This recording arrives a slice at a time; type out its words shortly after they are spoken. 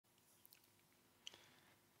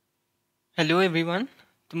Hello everyone.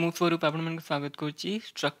 तो मु स्वरूप आपण मन स्वागत करुच्ची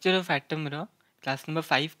structure of atom row class number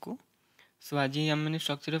 5 को। सो आज हम मैंने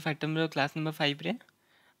structure of atom row class number 5 रे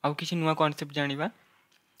आउ किसी नुआ कॉन्सेप्ट जानिबा।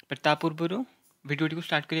 पर ता पूर्व वीडियो को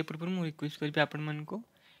स्टार्ट करिया पूर्व मु रिक्वेस्ट करबी आपण मन को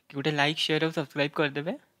कि गोटे लाइक शेयर और सब्सक्राइब कर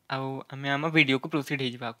देबे आउ हमें आम वीडियो को प्रोसीड हो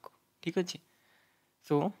जाबा को। ठीक अछि।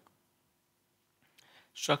 So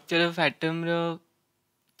structure of atom row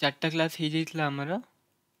चारटा class हो जाइतला हमर,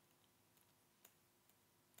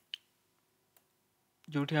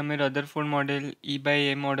 जो आम Rutherford model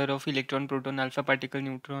E/M order of electron proton alpha particle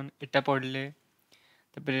neutron एटा पढ़ले,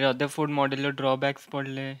 रदरफोर्ड मॉडल ड्रॉबैक्स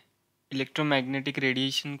पढ़ले, इलेक्ट्रोमैग्नेटिक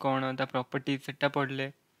रेडिएशन कौन ता प्रॉपर्टीज सेटा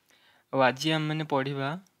पढ़ले। और आज आम मैंने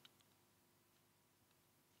पढ़ा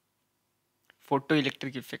photo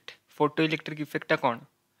electric effect. Photo electric इफेक्टा कौन?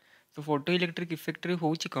 तो फोटो इलेक्ट्रिक इफेक्ट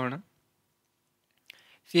होची कौन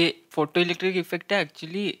सी photo electric इफेक्टा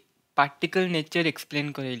actually particle nature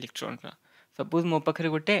explain करे इलेक्ट्रॉन का। सपोज मो पाखे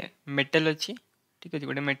गोटे मेटल अच्छी, ठीक अच्छे,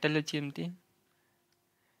 गोटे मेटल अच्छी एमती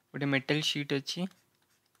गोटे मेटल शीट अच्छी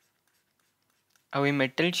आ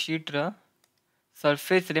मेटल शीट रो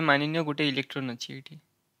सरफेस रे मानिनियो गोटे इलेक्ट्रॉन अच्छी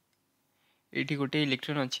ये गोटे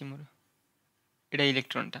इलेक्ट्रॉन अच्छी मोर एटा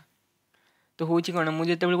इलेक्ट्रॉनटा। तो हूँ कौन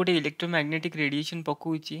मुझे गोटे इलेक्ट्रोमैग्नेटिक रेडिएशन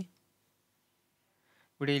पकाऊँगी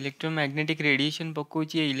गोटे इलेक्ट्रोमैग्नेटिक रेडिएशन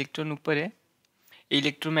पकाऊँगी ये इलेक्ट्रॉन उपरे।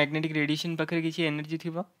 इलेक्ट्रोमैग्नेटिक रेडिएशन पाखे किसी एनर्जी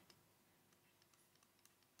थी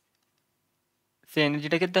से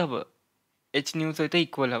एनर्जीटा केते हम h/nu सहित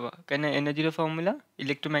इक्वल हम कहीं एनर्जी फॉर्मूला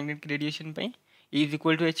इलेक्ट्रोमैग्नेटिक रेडिएशन पे इज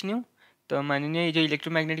इक्वल टू h/nu। तो मानिए ये जो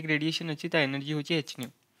इलेक्ट्रोमैग्नेटिक रेडिएशन अच्छी एनर्जी हूँ h/nu।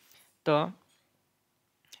 तो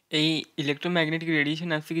यही इलेक्ट्रोमैग्नेटिक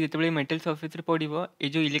रेडिएशन आसिक जिते मेटल सरफेस पड़ो ये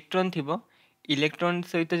जो इलेक्ट्रॉन थी इलेक्ट्रॉन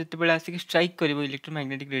सहित जिते आसिक स्ट्राइक कर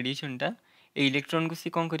इलेक्ट्रोमैग्नेटिक रेडिएशनटा ये इलेक्ट्रॉन को सी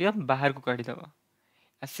कौन कर बाहर को काढ़ीदेव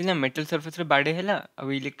आसला मेटल सरफेस बाड़े है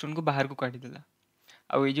इलेक्ट्रॉन को बाहर को काढ़ीदेला।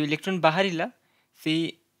 आउ ये जो इलेक्ट्रॉन बाहर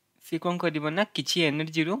सी कौन कर किसी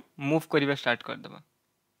एनर्जी रू मूव करवा स्टार्ट करदे।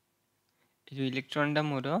 जो इलेक्ट्रॉनटा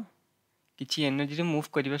मोर किसी एनर्जी रू मूव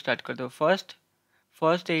करवा स्टार्ट करदे।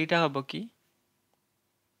 फर्स्ट यहीटा हम कि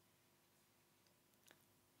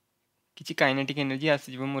किसी काइनेटिक एनर्जी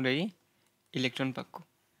आसीज मोर ये इलेक्ट्रॉन पाक।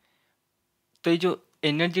 तो ये जो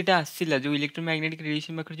एनर्जीटा आसला जो इलेक्ट्रोमैग्नेटिक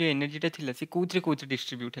रेडिएशन पाखे जो एनर्जीटा थिला सी कौन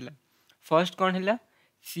डिस्ट्रीब्यूट है। फर्स्ट कौन है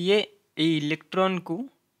सीए ये इलेक्ट्रॉन को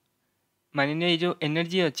मानिने ये जो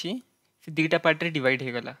एनर्जी अच्छी से दीटा पार्ट रे डिवाइड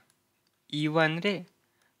हो गला E1 रे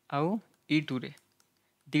आउ E2 रे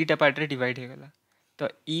दीटा पार्ट रे डिवाइड हो गला। तो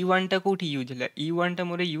E1 टा कोठी यूज है E1 टा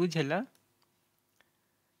मोर यूज है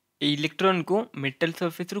इलेक्ट्रॉन को मेटल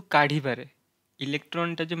सरफेस रू काढ़ी बारे।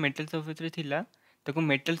 इलेक्ट्रॉन टा जो मेटल सरफेस रे थिला ताको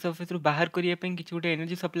मेटल सरफेस रू बाहर करिया पे किछि गोटे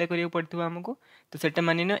एनर्जी सप्लाई करिया पड़थिबो हमको। तो सेटा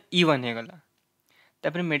मानिना E1 हो गला।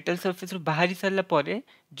 तापर मेटल सरफेस रू बाहरी सारला परे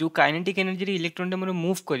जो काइनेटिक एनर्जी रे इलेक्ट्रॉन टा मोर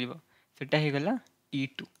मूव करिवो सेटा हो गला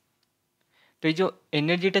E2। तो ये जो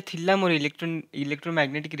एनर्जीटा थिला मोर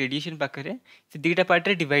इलेक्ट्रोमैग्नेटिक रेडिएशन पाखे से दीटा पार्ट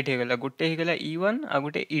रे डिवाइड हो गला गोटे हो गला E1 आ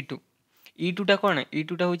गोटे E2। E2 टा कौन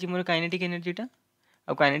E2 टा होची मोर काइनेटिक एनर्जीटा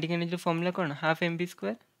आ काइनेटिक एनर्जी फॉर्मूला कौन हाफ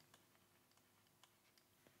mv²।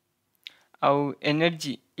 आउ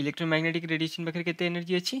एनर्जी इलेक्ट्रोमैग्नेटिक रेडिएशन पाखे केते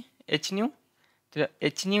एनर्जी अच्छी h/nu। तो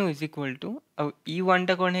h/nu इज इक्वल टू आउ E1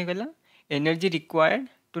 टा कौन हो गला energy required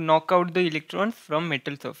to knock out the electrons from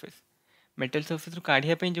metal surface. Metal surface रू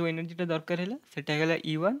काढ़िया जो एनर्जीटा दरकार है सेटा हो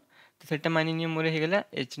E1। तो सेटा मानिनियो मोर हो गला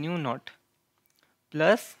h/nu0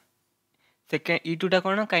 प्लस सेकेंड E2 टा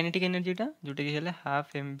कौन काइनेटिक एनर्जीटा जोटा कि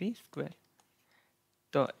हाफ mv²।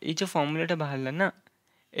 तो ये जो फॉर्मूलाटा बाहर ना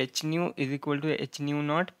h/nu is equal to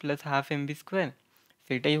h/nu0 plus half mv²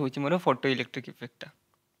 सेटा ही होची मोर फोटो इलेक्ट्रिक इफेक्टा।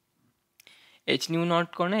 h/nu0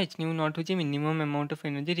 कौन h/nu0 होची minimum amount of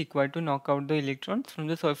energy required to knock out the electrons from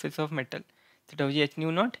the surface of metal सेटा होची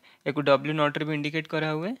h/nu0। एक W0 रे भी इंडिकेट करा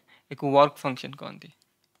हुए एक वर्क फंक्शन कहती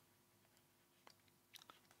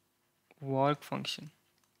वर्क फंक्शन।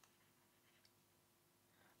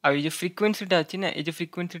 आ ये जो फ्रीक्वेंसीटा अच्छी ना ये जो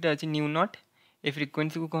फ्रीक्वेंसीटा अच्छी ν0 ये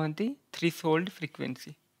फ्रीक्वेंसी को कहती threshold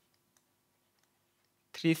frequency.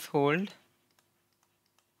 Threshold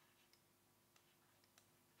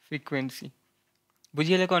frequency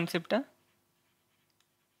बुझीगला कॉन्सेप्टटा।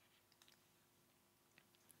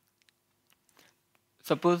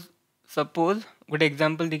 Suppose गोटे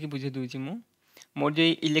एग्जांपल देखि बुझे दूची मोर जो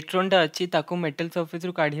इलेक्ट्रॉनटा अच्छी ताको मेटल सरफेस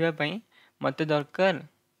रू काढ़िबा पई मते दरकार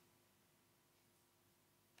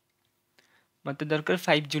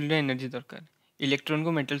 5 जूल एनर्जी दरकार इलेक्ट्रॉन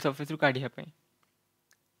को मेटल सरफेस रू काढ़िया पई।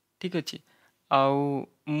 ठीक अच्छे। आउ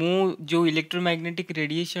मु जो इलेक्ट्रोमैग्नेटिक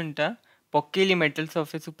रेडिएशनटा पकेली मेटल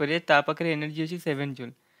सरफेस उपरे ता पाखरे एनर्जी अच्छी 7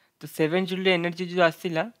 जूल। तो 7 जूल एनर्जी जो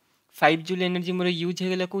आसला 5 जूल एनर्जी मोर यूज हो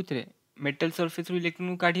गला कोथरे मेटल सरफेस रू इलेक्ट्रॉन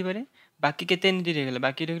को काढ़ी बारे बाकी केते एनर्जी रह गला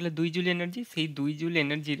बाकी रह गला 2 जूल एनर्जी सेही 2 जूल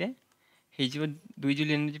एनर्जी रे हे जीवो 2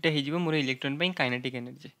 जूल एनर्जी टा हे जीवो मोर इलेक्ट्रॉन पई काइनेटिक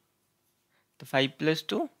एनर्जी तो 5 +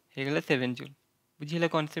 2 हे गला 7 जूल बुझिला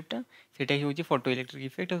कांसेप्ट सेटा ही होची फोटो इलेक्ट्रिक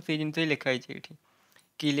इफेक्ट और से जिंस लिखा है एठी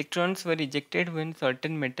कि electrons were ejected when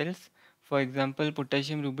certain metals, for example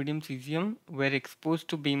potassium, rubidium, cesium, were exposed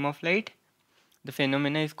to beam of light. The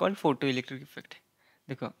phenomena is called photoelectric effect.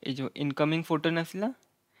 देखो ये जो इनकमिंग फोटोन आसला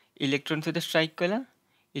इलेक्ट्रॉन सहित स्ट्राइक कला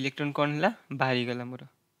इलेक्ट्रॉन कौन हला बाहरी गला मोर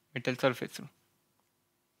मेटल सरफेस रू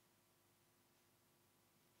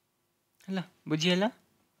हला बुझी हला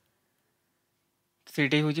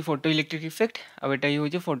सेटा ही होची फोटो इलेक्ट्रिक इफेक्ट अब एटा ही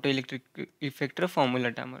होची फोटो इलेक्ट्रिक इफेक्ट रो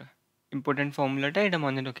फार्मूलाटा मोर इंपोर्टेंट फार्मूलाटा एटा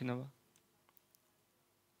मन रखि नबा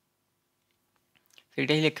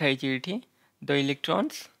सेटा ही लिखा है एठी the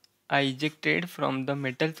electrons are ejected from the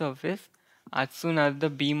metal surface as soon as the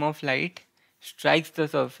beam of light strikes the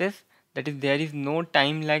surface, that is there is no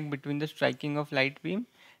time lag between the striking of light beam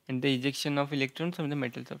and the ejection of electrons from the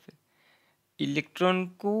metal surface. Electron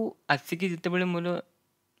को आसिकी जितेबाला मोर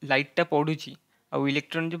लाइटा पड़ुची आउ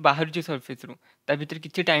electron जो बाहर surface रू ता भीतर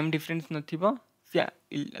किसी time difference नथिबो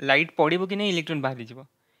light पड़ो कि नहीं इलेक्ट्रॉन बाहरी जीवो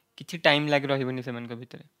किसी टाइम लाग रहबनी से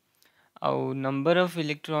भीतर आउ number of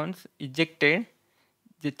electrons ejected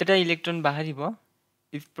जितेटा electron बाहर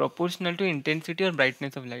इज प्रोपोर्शनल टू इंटेंसिटी और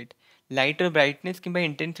ब्राइटनेस ऑफ लाइट लाइट और ब्राइटनेस कि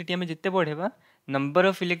इंटेंसिटी आम जिते बढ़ेबा नंबर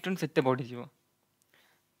ऑफ इलेक्ट्रॉन सेते बढ़ी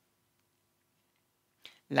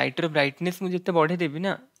लाइट और ब्राइटनेस मुझे जिते बढ़े देवी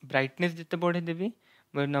ना ब्राइटनेस जिते बढ़े देवी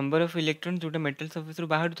मोर नंबर ऑफ इलेक्ट्रॉन जोटा मेटल सरफेस रू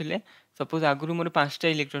बाहर थे सपोज आगु मोर 5टा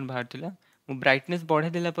इलेक्ट्रॉन बाहर था मु ब्राइटनेस बढ़े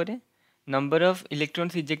देला परे नंबर ऑफ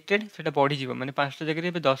इलेक्ट्रॉन्स इजेक्टेड सेटा बढ़ी जीवो माने 5टा जगह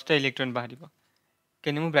रे 10टा इलेक्ट्रॉन बाहर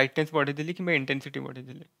कहीं मुझे ब्राइटनेस बढ़े देली कि इंटेंसिटी बढ़े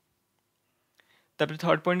देली तापर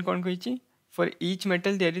थर्ड पॉइंट कौन कही for each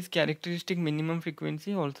metal there is characteristic minimum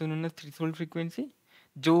frequency also known as threshold frequency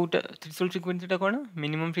जोटा थ्रेशोल्ड फ्रिक्वेंसीटा कौन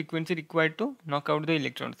minimum frequency required to knock out the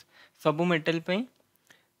electrons सबू मेटल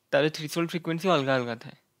तार थ्रेशोल्ड फ्रिक्वेंसी अलग अलग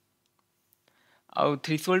थाए आउ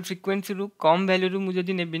थ्रेशोल्ड फ्रिक्वेंसी रू कम वैल्यू रू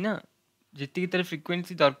मुझे नेबी ना जी तार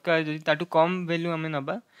फ्रिक्वेंसी दरकार जदि ताठू कम वैल्यू आम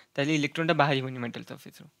नबा ताले इलेक्ट्रॉनटा बाहर मेटल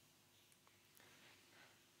सरफेस रू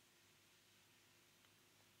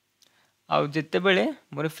आउ जिते बड़े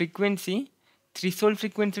मोर फ्रिक्वेंसी थ्रेशोल्ड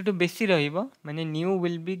फ्रिक्वेंसी टू बेसी रहिबो माने new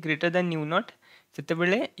will be greater than new not सेते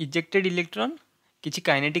बड़े इजेक्टेड इलेक्ट्रॉन किछि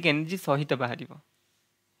काइनेटिक एनर्जी सहित बाहरिबो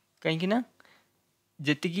कहीं ना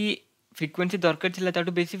जेतिकी फ्रिक्वेंसी दरकार थिला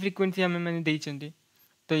ताटू बेसी फ्रिक्वेंसी आमे माने देइचंती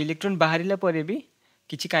तो इलेक्ट्रॉन बाहरिला परे भी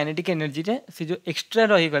किछि काइनेटिक एनर्जी रे से जो एक्स्ट्रा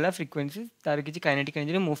रही गला फ्रिक्वेंसी तार किछि काइनेटिक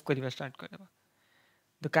एनर्जी रे मूव करबा स्टार्ट करबा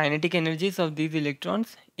the kinetic energies of these electrons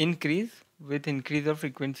increase with increase of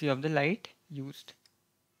frequency of the light used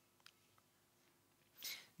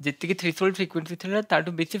जितकी थ्रेशोल्ड फ्रिक्वेंसी थला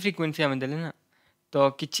ताटू बेसी फ्रिक्वेंसी आमे देले ना तो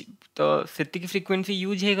किछि तो सेतिकी फ्रिक्वेंसी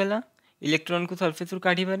यूज हे गला इलेक्ट्रॉन को सरफेस रू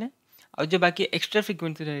काढी बारे और जो बाकी एक्स्ट्रा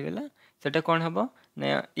फ्रिक्वेंसी रह गला सेटा कोन हबो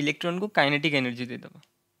ना इलेक्ट्रॉन को काइनेटिक एनर्जी दे दबो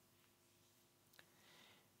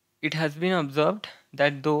it has been observed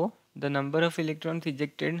that though the number of electrons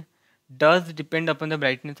ejected does depend upon the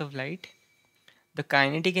brightness of light, the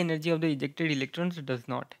kinetic energy of the ejected electrons does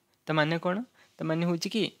not. तो माने कौन तो माने होची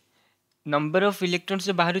कि नंबर ऑफ इलेक्ट्रॉन्स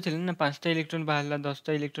जो बाहर चले ना 5टा इलेक्ट्रॉन बाहरला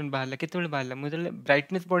 10टा इलेक्ट्रॉन बाहरला केते बाहरला मुझे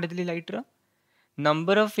ब्राइटनेस बढ़े देली light row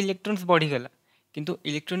number of electrons बढ़ी गला किंतु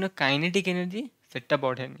इलेक्ट्रॉन काइनेटिक एनर्जी सेटा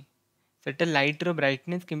बढ़ेनी सेटा लाइट रो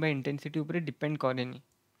ब्राइटनेस किंबा इंटेंसिटी ऊपर डिपेंड करेनी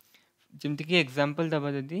जमती कि एग्जांपल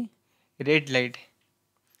दबा जदी रेड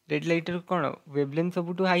लाइट रो कोन वेवलेंथ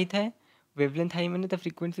सबुटू हाई थाए वेवलेंथ हाई माने तो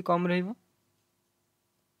फ्रिक्वेंसी कम रहिबो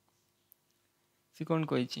सी कोन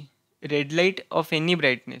कहिछि red light of any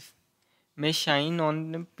brightness may shine on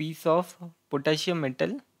a piece of potassium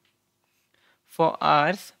metal for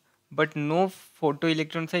hours but no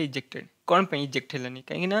photoelectrons are ejected कौन पे इजेक्ट हेलानी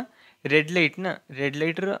कहीं ना रेड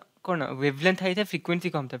लाइट रो कौन वेवलेंथ हाई था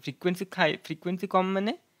फ्रिक्वेंसी कम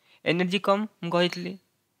माने एनर्जी कम मु कहितली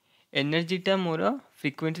एनर्जीटा मोर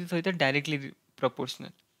फ्रिक्वेंसी सहित डायरेक्टली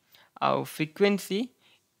प्रोपोर्शनल आउ फ्रिक्वेंसी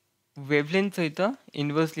वेवलेंथ सहित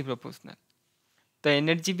इनवर्सली प्रोपोर्शनल तो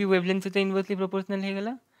एनर्जी भी वेवलेंथ सहित इनवर्सली प्रोपोर्शनल हो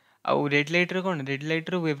गला आउ रेड लाइट रो कौन रेड लाइट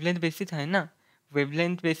रो वेवलेंथ बेसी थाए ना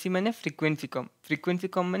वेवलेंथ बेसी माने फ्रिक्वेंसी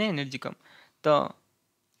कम माने एनर्जी कम तो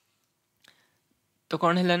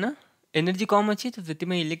कौन है ना एनर्जी कम अच्छी तो से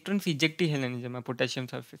इलेक्ट्रॉन्स इजेक्ट हेलानी जमा पोटासियम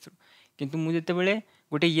सरफेस रू किंतु मु जते बेले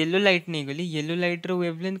गोटे येलो लाइट नहीं गली येलो लाइट रो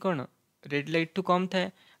वेवलेंथ कौन रेड लाइट टू कम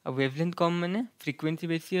थाए आ वेवलेंथ कम माने फ्रिक्वेंसी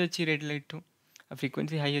बेसी अच्छी red light to uh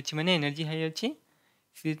frequency high अच्छी माने एनर्जी हाई अच्छी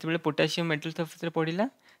सी जते पोटासियम मेटल सरफेस रे पड़िला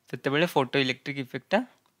सेते फोटो इलेक्ट्रिक इफेक्टटा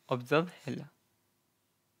ऑब्जर्व हैला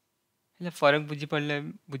फरक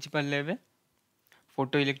बुझीपारे ए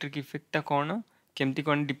फोटो इलेक्ट्रिक इफेक्टा कौन केमती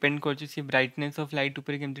कौन डिपेंड कर ब्राइटनेस ऑफ लाइट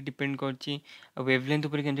ऊपर केमती डिपेंड कर वेवलेंथ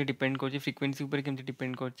ऊपर केमती डिपेंड कर फ्रिक्वेंसी ऊपर केमती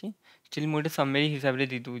डिपेंड कर स्टिल मुझे समरी हिसाब से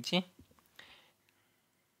दे दूची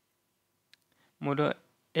मोर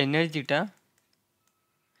एनर्जीटा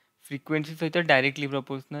फ्रिक्वेंसी सहित डायरेक्टली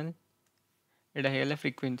प्रोपोर्शनल एटा है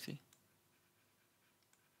फ्रिक्वेंसी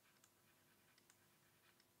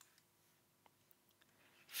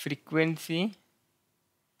फ्रिक्वेंसी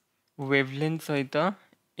वेवलेंथ सहित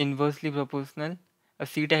इनवर्सली प्रोपोर्शनल और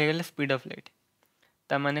सीटा है स्पीड ऑफ लाइट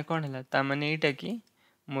ता माने कौन है ता माने एटा कि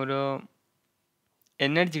मोर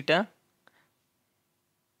एनर्जीटा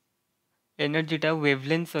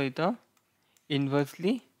वेवलेंथ सहित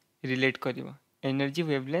inversely relate करिवो energy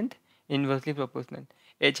wavelength inversely proportional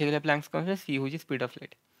H है प्लैंक्स कॉन्स्टेंट सी हूँ स्पीड ऑफ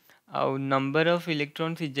लाइट आउ number of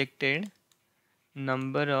electrons ejected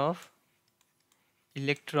number of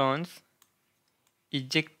electrons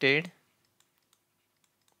ejected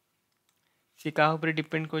सी क्या ऊपर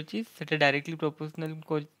डिपेंड कर डायरेक्टली प्रोपोर्शनल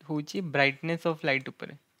होची ब्राइटनेस ऑफ लाइट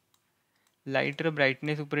ऊपर लाइट रो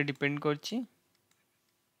ब्राइटनेस ऊपर डिपेंड कर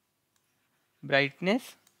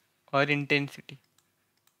ब्राइटनेस और इंटेंसिटी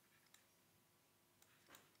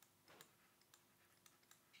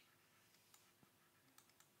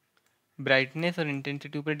ब्राइटनेस और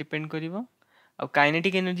इंटेंसिटी ऊपर डिपेंड करिवो आ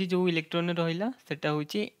काइनेटिक एनर्जी जो इलेक्ट्रॉन रहिला सेटा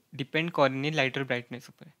होची डिपेंड करनी लाइट और ब्राइटनेस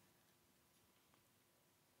ऊपर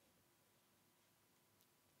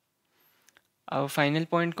आ फाइनल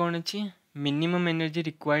पॉइंट कौन अच्छी minimum energy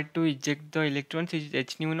required to eject the electrons is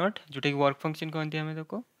H new not जोटा कि वर्क फंक्शन कहते हैं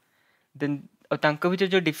ताको देन और भीतर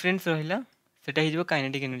जो डिफरेंस रहिला सेटा हिजबो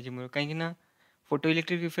काइनेटिक एनर्जी मोर कहीं ना फोटो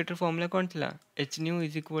इलेक्ट्रिक इफेक्टर फॉर्मूला कौन थिला H new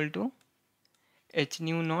is equal to H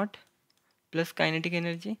new not plus kinetic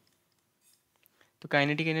energy तो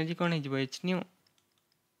काइनेटिक एनर्जी कौन है H new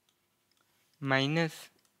minus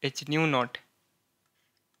H new not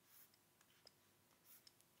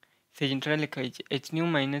से जिनटा लिखाई H new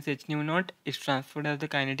minus H new not is transferred as the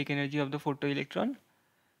kinetic energy of the photo electron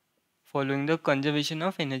following the conservation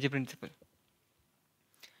of energy principle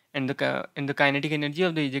and the kinetic energy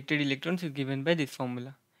of the ejected electrons is given by this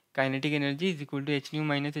formula kinetic energy is equal to h nu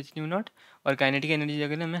minus h nu naught और kinetic energy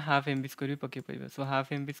जगह हमें half M B square भी पके पड़ेगा so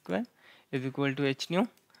half M B square is equal to H new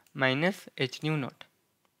minus H new not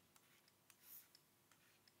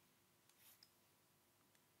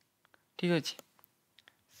ठीक अच्छे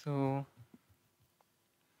so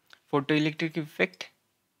photo electric effect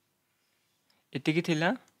एतिकी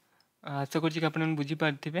थिला आशा कर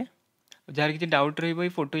बुझीपारे जार किसी डाउट रही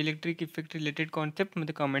photo electric effect related concept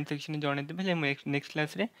मतलब कमेंट सेक्शन में जनईदेवे नेक्स्ट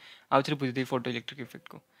क्लास रे आउ थे बुझेदेवी फोटो इलेक्ट्रिक इफेक्ट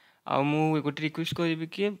को आउ गोटे रिक्वेस्ट करी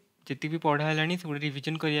कि जी भी पढ़ा है सब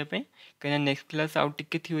रिविजन करने कहीं नेक्स्ट क्लास आउ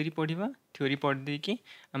टे थ्योरी पढ़ा थ्योरी पढ़ देकी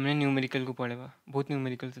आम न्यूमेरिकल को पढ़ा बहुत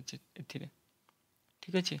न्यूमेरिकल्स अच्छे ए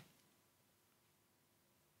ठीक अच्छे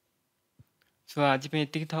सो आज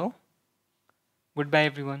ये था गुड बाय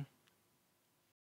एवरीवन।